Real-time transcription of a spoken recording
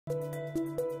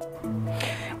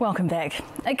Welcome back.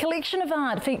 A collection of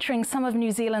art featuring some of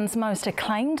New Zealand's most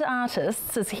acclaimed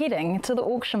artists is heading to the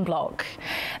auction block.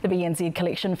 The BNZ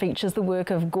collection features the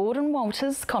work of Gordon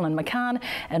Walters, Colin McCann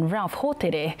and Ralph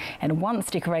Hotere, and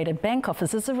once decorated bank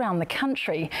offices around the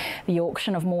country. The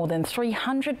auction of more than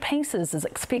 300 pieces is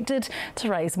expected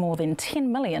to raise more than $10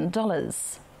 million.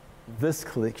 This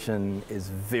collection is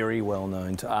very well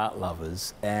known to art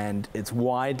lovers, and it's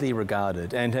widely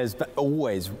regarded and has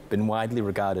always been widely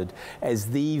regarded as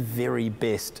the very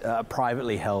best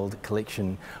privately held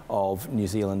collection of New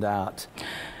Zealand art.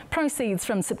 Proceeds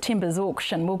from September's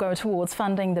auction will go towards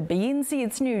funding the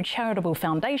BNZ's new charitable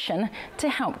foundation to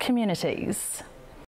help communities.